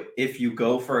know, if you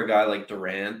go for a guy like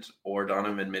Durant or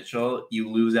Donovan Mitchell, you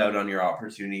lose out on your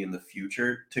opportunity in the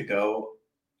future to go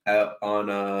out on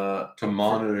to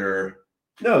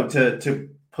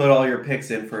put all your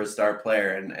picks in for a star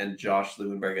player. And Josh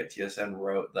Lewenberg at TSN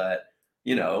wrote that,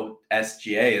 you know,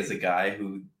 SGA is a guy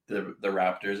who the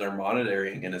Raptors are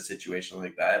monitoring in a situation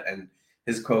like that. And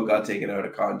his quote got taken out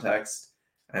of context.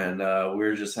 And we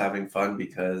were just having fun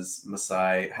because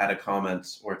Masai had a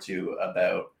comment or two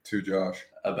to Josh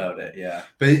about it. Yeah.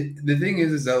 But the thing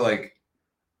is that, like,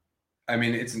 I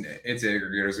mean, it's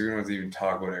aggregators. We don't have to even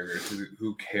talk about aggregators.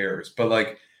 Who cares? But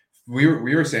like we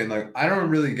were saying, like, I don't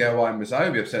really get why Masai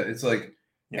would be upset. It's like,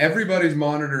 everybody's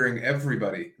monitoring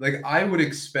everybody. Like, I would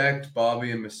expect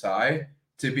Bobby and Masai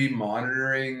to be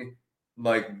monitoring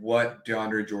like what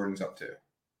DeAndre Jordan's up to.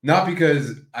 Not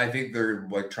because I think they're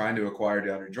like trying to acquire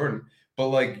DeAndre Jordan, but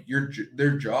like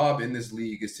their job in this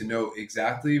league is to know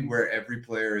exactly where every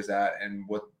player is at and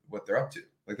what they're up to.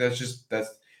 Like,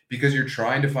 that's because you're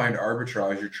trying to find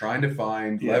arbitrage. You're trying to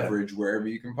find leverage wherever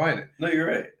you can find it. No, you're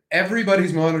right.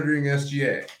 Everybody's monitoring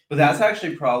SGA. But that's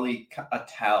actually probably a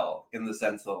tell in the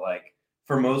sense that, like,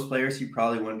 for most players, he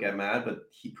probably wouldn't get mad, but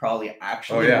he probably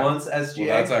actually wants SGA. Well,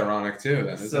 that's ironic too.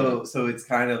 Then, so it's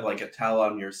kind of like a tell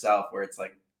on yourself where it's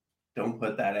like, don't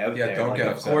put that out there. Don't get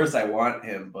upset. Of course I want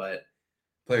him, but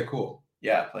play it cool.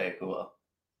 Yeah, play it cool.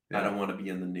 Yeah. I don't want to be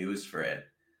in the news for it.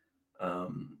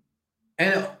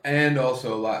 And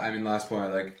also, I mean, last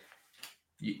point, like,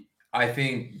 I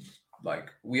think, like,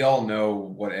 we all know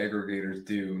what aggregators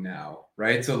do now,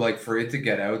 right? So, like, for it to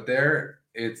get out there,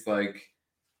 it's like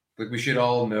we should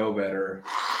all know better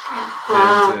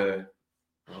than to.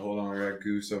 Hold on, I got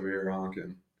Goose over here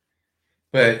honking.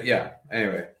 But yeah,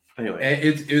 anyway,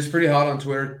 it was pretty hot on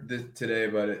Twitter today,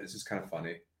 but it's just kind of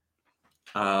funny.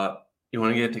 You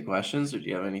want to get to questions, or do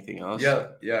you have anything else?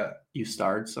 Yeah. You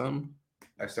started some.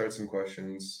 I started some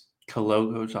questions.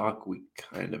 Cologo talk, we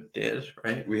kind of did,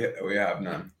 right? We have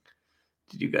none.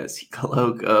 Did you guys see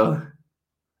Cologo?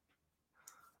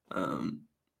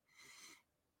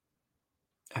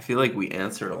 I feel like we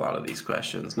answered a lot of these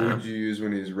questions now. Who would you use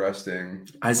when he's resting?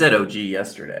 I said OG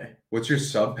yesterday. What's your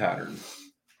sub pattern?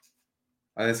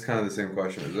 That's kind of the same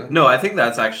question, is it? No, I think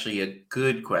that's actually a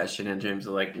good question in terms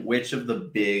of like which of the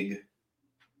big,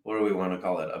 what do we want to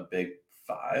call it? A big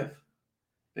five?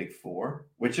 Big four?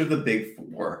 Which of the big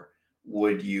four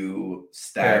would you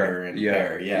stagger and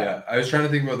pair? Yeah. I was trying to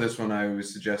think about this when I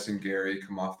was suggesting Gary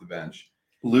come off the bench.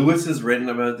 Lewis has written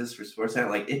about this for Sportsnet.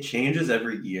 Like, it changes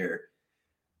every year.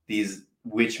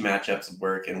 Which matchups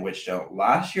work and which don't.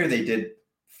 Last year they did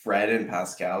Fred and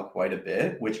Pascal quite a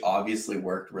bit, which obviously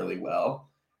worked really well.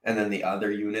 And then the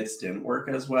other units didn't work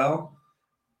as well.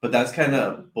 But that's kind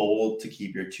of bold to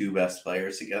keep your two best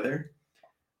players together.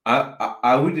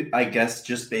 I would, I guess,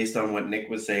 just based on what Nick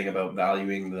was saying about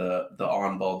valuing the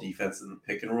on-ball defense and the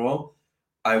pick and roll,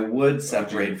 I would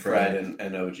separate Fred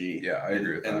and OG. Yeah, I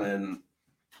agree with that.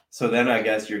 So then I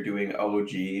guess you're doing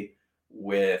OG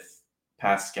with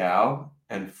Pascal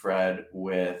and Fred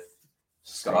with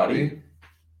Scotty,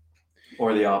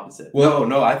 or the opposite. Well,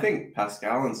 no, I think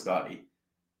Pascal and Scotty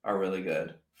are really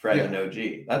good. Fred and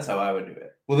OG. That's how I would do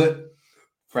it. Well,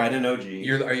 Fred and OG.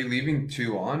 Are you leaving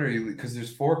two on, or because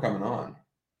there's four coming on?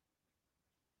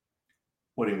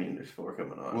 What do you mean? There's four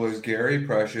coming on? Well, there's Gary,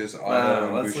 Precious, Otto,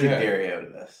 and let's Boucher. leave Gary out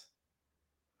of this.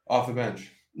 Off the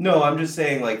bench. No, I'm just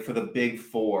saying, like, for the big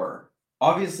four,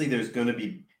 obviously there's going to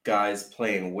be guys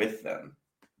playing with them.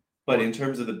 But in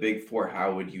terms of the big four,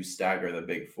 how would you stagger the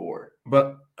big four?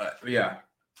 But, yeah.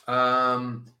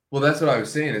 Well, that's what I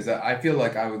was saying, is that I feel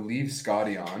like I would leave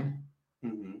Scotty on,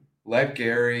 let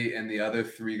Gary and the other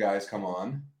three guys come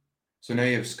on. So now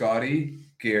you have Scotty,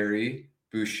 Gary,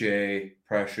 Boucher,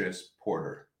 Precious,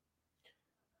 Porter.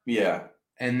 Yeah.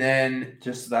 And then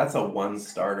that's a one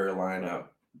starter lineup.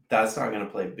 That's not going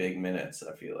to play big minutes,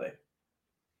 I feel like.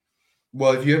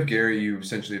 Well, if you have Gary, you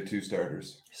essentially have two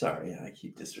starters. Sorry, I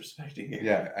keep disrespecting you.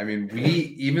 Yeah, I mean,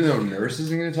 even though Nurse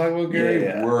isn't going to talk about Gary,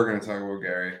 we're going to talk about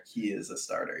Gary. He is a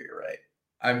starter, you're right.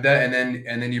 And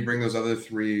then you bring those other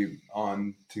three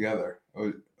on together.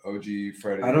 OG,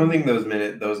 Freddie. I don't think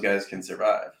those guys can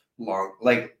survive long.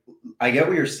 Like, I get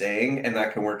what you're saying, and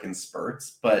that can work in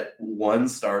spurts, but one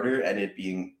starter and it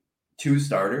being two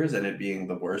starters and it being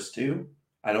the worst two,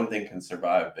 I don't think can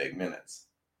survive big minutes.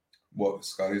 What,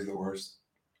 Scotty's the worst?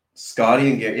 Scotty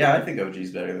and Gary. Yeah, I think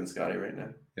OG's better than Scotty right now.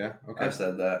 Yeah, okay. I've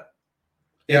said that.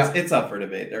 Yeah. It's up for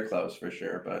debate. They're close for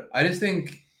sure, but I just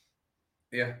think,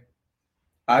 yeah.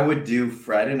 I would do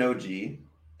Fred and OG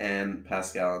and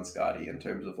Pascal and Scotty in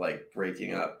terms of like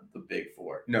breaking up the big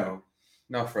four. No,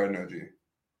 not Fred and OG.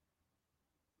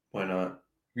 Why not?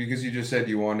 Because you just said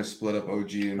you want to split up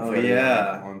OG and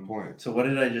Fred on point. So what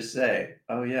did I just say?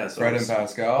 Oh, yeah. So Fred and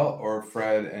Pascal or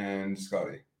Fred and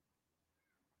Scotty?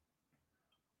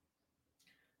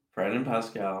 Fred and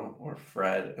Pascal or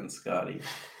Fred and Scotty.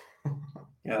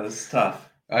 Yeah, this is tough.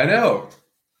 I know.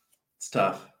 It's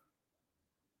tough.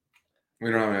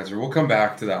 We don't have an answer. We'll come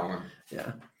back to that one.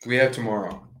 Yeah. We have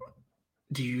tomorrow.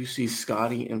 Do you see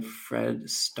Scotty and Fred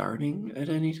starting at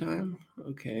any time?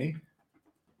 Okay.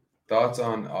 Thoughts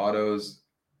on Otto's?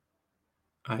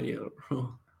 I don't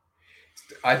know.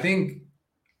 I think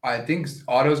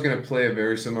Otto's going to play a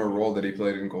very similar role that he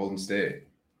played in Golden State.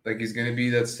 Like, he's going to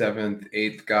be that 7th,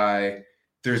 8th guy.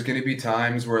 There's going to be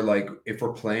times where, like, if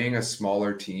we're playing a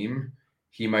smaller team,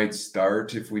 he might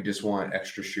start if we just want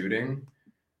extra shooting.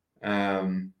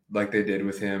 Like they did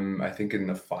with him, I think, in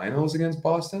the finals against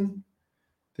Boston.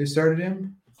 They started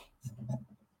him.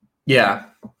 Yeah.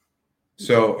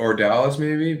 So, or Dallas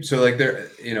maybe. So, like,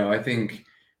 I think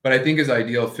his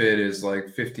ideal fit is like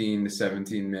 15 to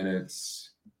 17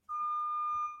 minutes.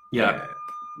 Yeah.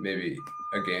 Maybe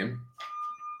a game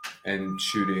and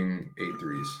shooting 8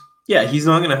 threes. Yeah, he's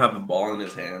not going to have the ball in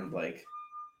his hand. Like,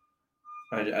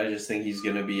 I just think he's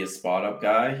going to be a spot-up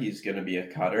guy. He's going to be a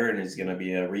cutter, and he's going to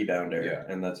be a rebounder. Yeah.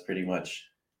 And that's pretty much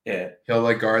it. He'll,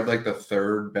 like, guard, like, the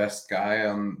third best guy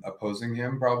opposing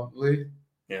him, probably.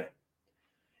 Yeah.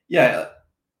 Yeah.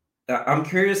 I'm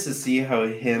curious to see how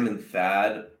him and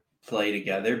Thad play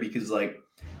together because, like,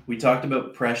 we talked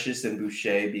about Precious and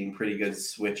Boucher being pretty good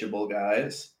switchable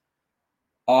guys.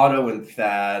 Otto and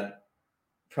Thad,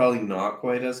 probably not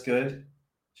quite as good,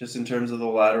 just in terms of the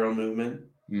lateral movement.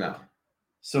 No.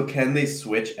 So can they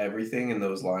switch everything in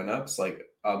those lineups? Like,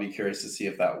 I'll be curious to see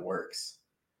if that works.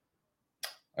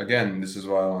 Again, this is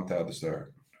why I want Thad to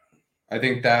start. I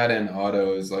think Thad and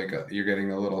Otto is like you're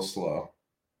getting a little slow.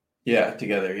 Yeah,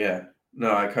 together. Yeah.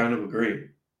 No, I kind of agree.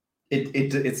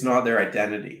 It's not their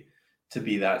identity to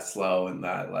be that slow and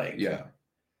that like. Yeah.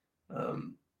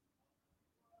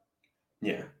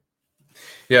 Yeah.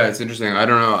 Yeah, it's interesting. I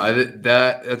don't know.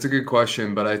 That's a good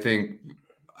question, but I think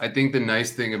the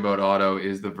nice thing about Otto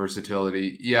is the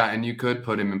versatility. Yeah, and you could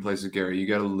put him in place of Gary. You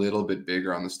get a little bit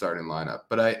bigger on the starting lineup,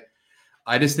 but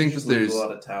I just think that there's there's a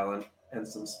lot of talent and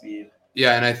some speed.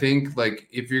 Yeah, and I think like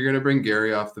if you're gonna bring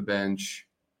Gary off the bench,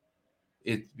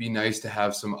 it'd be nice to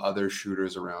have some other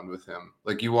shooters around with him.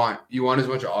 Like you want as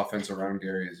much offense around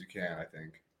Gary as you can. I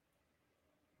think.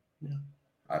 Yeah.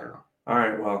 I don't know. All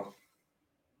right. Well,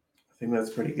 I think that's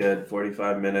pretty good.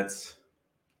 45 minutes.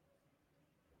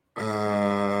 I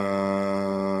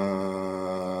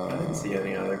didn't see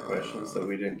any other questions that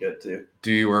we didn't get to.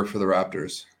 Do you work for the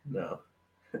Raptors? No.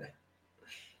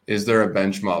 Is there a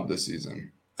bench mob this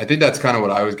season? I think that's kind of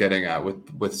what I was getting at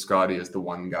with Scotty as the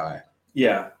one guy.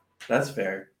 Yeah, that's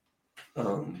fair.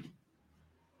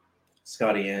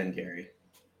 Scotty and Gary,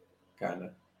 kind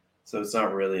of. So it's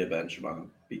not really a bench mob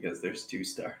because there's two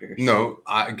starters. No,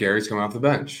 Gary's coming off the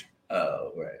bench.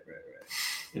 Oh, right.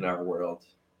 In our world.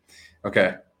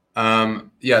 Okay.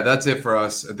 Yeah, that's it for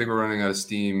us. I think we're running out of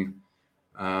steam.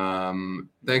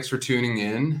 Thanks for tuning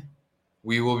in.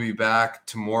 We will be back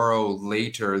tomorrow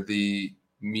later. The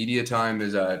media time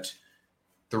is at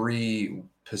 3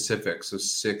 Pacific, so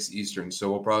 6 Eastern. So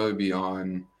we'll probably be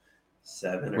on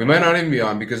 7. We might not even be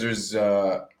on because there's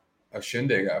a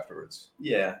shindig afterwards.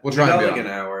 Yeah. We'll try and be like on. An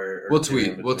hour. We'll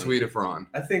tweet. We'll tweet if we're on.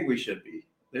 I think we should be.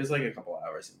 There's like a couple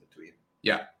hours in between.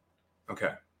 Yeah.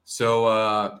 Okay.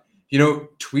 So,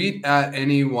 tweet at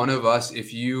any one of us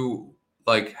if you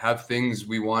like have things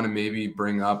we want to maybe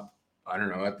bring up. I don't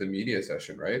know, at the media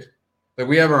session, right? Like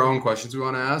we have our own questions we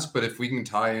want to ask, but if we can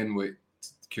tie in with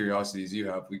curiosities you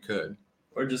have, we could.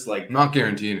 Or just like I'm not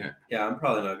guaranteeing it. Yeah, I'm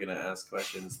probably not going to ask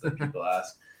questions that people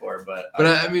ask for, but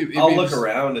I mean, I'll look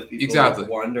around if people exactly are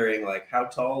wondering, like, how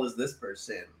tall is this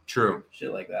person? True.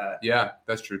 Shit like that. Yeah,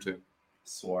 that's true too.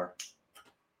 Swore.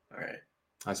 All right.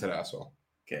 I said asshole.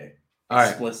 Okay. All right.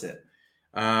 Explicit.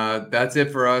 That's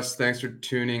it for us. Thanks for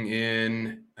tuning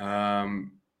in.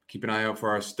 Keep an eye out for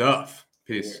our stuff.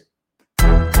 Peace.